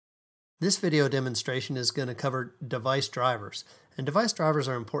This video demonstration is going to cover device drivers. And device drivers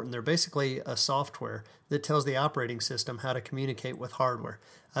are important. They're basically a software that tells the operating system how to communicate with hardware.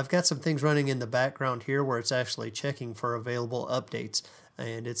 I've got some things running in the background here where it's actually checking for available updates,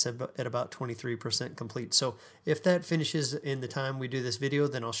 and it's at about 23% complete. So if that finishes in the time we do this video,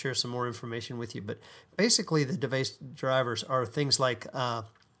 then I'll share some more information with you. But basically the device drivers are things like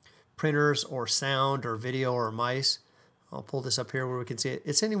printers or sound or video or mice. I'll pull this up here where we can see it.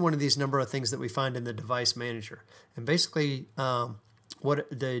 It's any one of these number of things that we find in the device manager. And basically what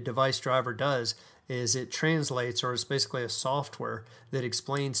the device driver does is it translates, or it's basically a software that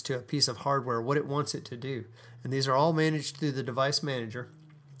explains to a piece of hardware what it wants it to do. And these are all managed through the device manager,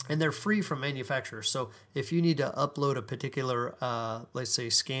 and they're free from manufacturers. So if you need to upload a particular, let's say,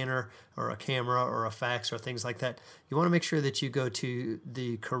 scanner or a camera or a fax or things like that, you want to make sure that you go to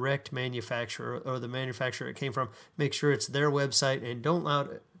the correct manufacturer or the manufacturer it came from. Make sure it's their website, and don't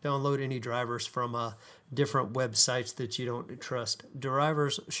download any drivers from different websites that you don't trust.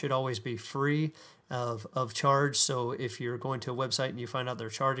 Drivers should always be free of charge. So if you're going to a website and you find out they're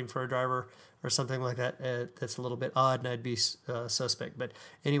charging for a driver or something like that, that's a little bit odd, and I'd be suspect. But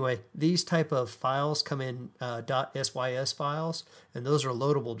anyway, these type of files come in .sys files, and those are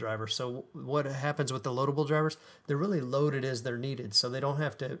loadable drivers. So what happens with the loadable drivers? They're really loaded as they're needed, so they don't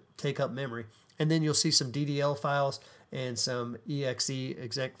have to take up memory. And then you'll see some DDL files and some exe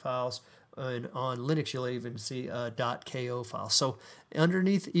exec files. And on Linux, you'll even see a .ko file. So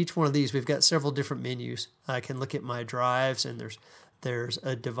underneath each one of these, we've got several different menus. I can look at my drives, and there's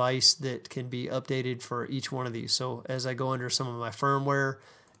a device that can be updated for each one of these. So as I go under some of my firmware,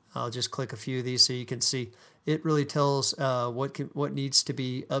 I'll just click a few of these so you can see. It really tells what needs to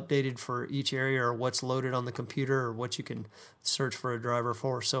be updated for each area, or what's loaded on the computer, or what you can search for a driver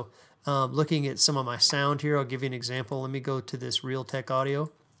for. So looking at some of my sound here, I'll give you an example. Let me go to this Realtek Audio.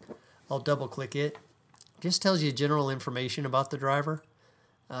 I'll double click it. Just tells you general information about the driver.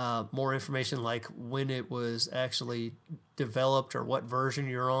 More information like when it was actually developed or what version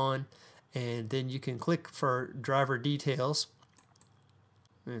you're on. And then you can click for driver details.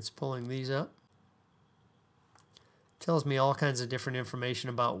 It's pulling these up. Tells me all kinds of different information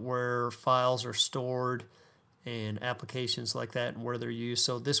about where files are stored and applications like that and where they're used.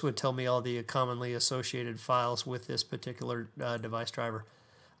 So this would tell me all the commonly associated files with this particular device driver.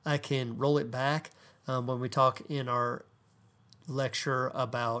 I can roll it back when we talk in our lecture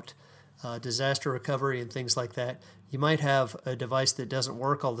about disaster recovery and things like that. You might have a device that doesn't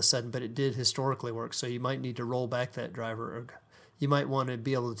work all of a sudden, but it did historically work, so you might need to roll back that driver. Or you might want to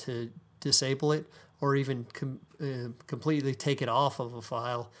be able to disable it, or even completely take it off of a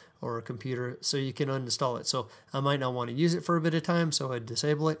file or a computer so you can uninstall it. So I might not want to use it for a bit of time, so I'd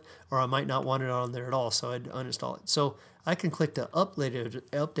disable it, or I might not want it on there at all, so I'd uninstall it. So I can click to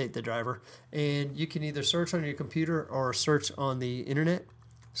update the driver, and you can either search on your computer or search on the internet.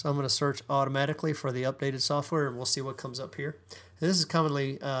 So I'm going to search automatically for the updated software, and we'll see what comes up here. And this is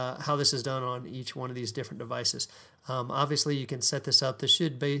commonly how this is done on each one of these different devices. Obviously, you can set this up. This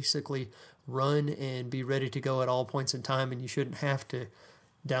should basically run and be ready to go at all points in time, and you shouldn't have to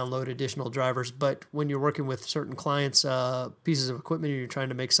download additional drivers. But when you're working with certain clients, pieces of equipment, and you're trying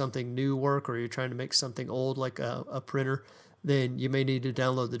to make something new work, or you're trying to make something old like a printer, then you may need to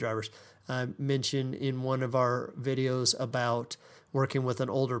download the drivers. I mentioned in one of our videos about working with an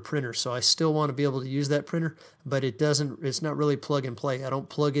older printer, so I still want to be able to use that printer, but it's not really plug and play. I don't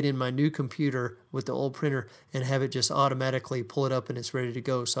plug it in my new computer with the old printer and have it just automatically pull it up and it's ready to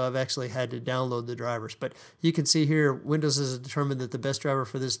go. So I've actually had to download the drivers. But you can see here, Windows has determined that the best driver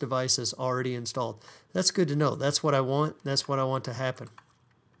for this device is already installed. That's good to know. That's what I want. That's what I want to happen.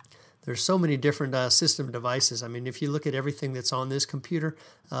 There's so many different system devices. I mean, if you look at everything that's on this computer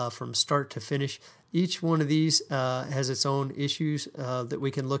from start to finish, each one of these has its own issues that we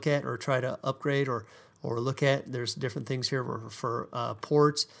can look at or try to upgrade or look at. There's different things here for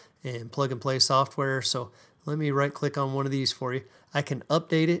ports and plug-and-play software. So let me right-click on one of these for you. I can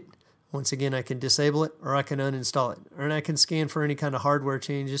update it. Once again, I can disable it, or I can uninstall it. And I can scan for any kind of hardware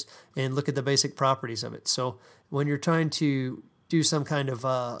changes and look at the basic properties of it. So when you're trying to do some kind of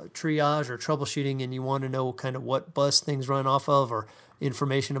triage or troubleshooting, and you want to know kind of what bus things run off of, or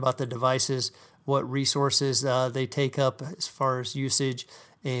information about the devices, what resources they take up as far as usage,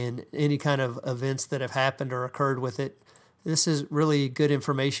 and any kind of events that have happened or occurred with it. This is really good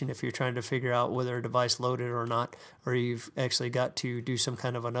information if you're trying to figure out whether a device loaded or not, or you've actually got to do some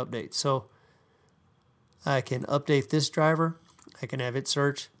kind of an update. So I can update this driver. I can have it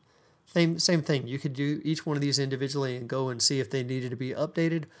search Same thing. You could do each one of these individually and go and see if they needed to be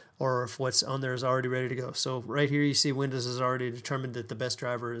updated or if what's on there is already ready to go. So right here you see Windows has already determined that the best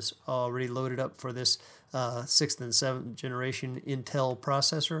driver is already loaded up for this 6th and 7th generation Intel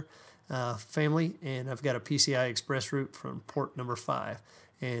processor family, and I've got a PCI Express route from port number 5,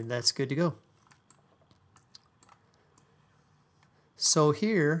 and that's good to go. So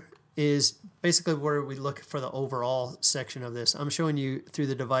here is basically where we look for the overall section of this. I'm showing you through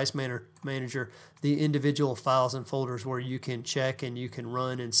the device manager the individual files and folders where you can check and you can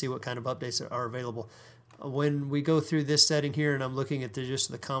run and see what kind of updates are available. When we go through this setting here and I'm looking at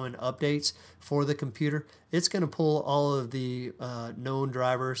just the common updates for the computer, it's going to pull all of the known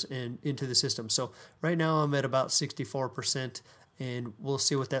drivers into the system. So right now I'm at about 64%, and we'll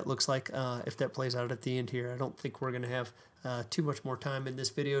see what that looks like if that plays out at the end here. I don't think we're going to have too much more time in this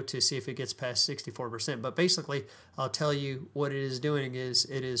video to see if it gets past 64%, but basically I'll tell you what it is doing is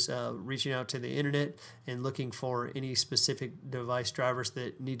it is reaching out to the internet and looking for any specific device drivers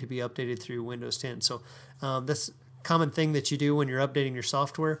that need to be updated through Windows 10. So that's a common thing that you do when you're updating your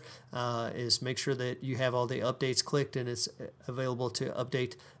software is make sure that you have all the updates clicked and it's available to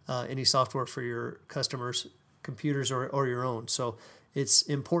update any software for your customers' computers or your own. So it's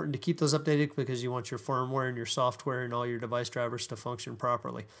important to keep those updated because you want your firmware and your software and all your device drivers to function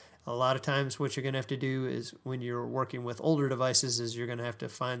properly. A lot of times what you're going to have to do is when you're working with older devices is you're going to have to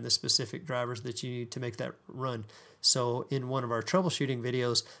find the specific drivers that you need to make that run. So in one of our troubleshooting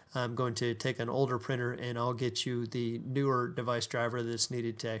videos, I'm going to take an older printer and I'll get you the newer device driver that's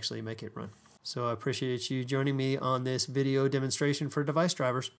needed to actually make it run. So I appreciate you joining me on this video demonstration for device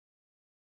drivers.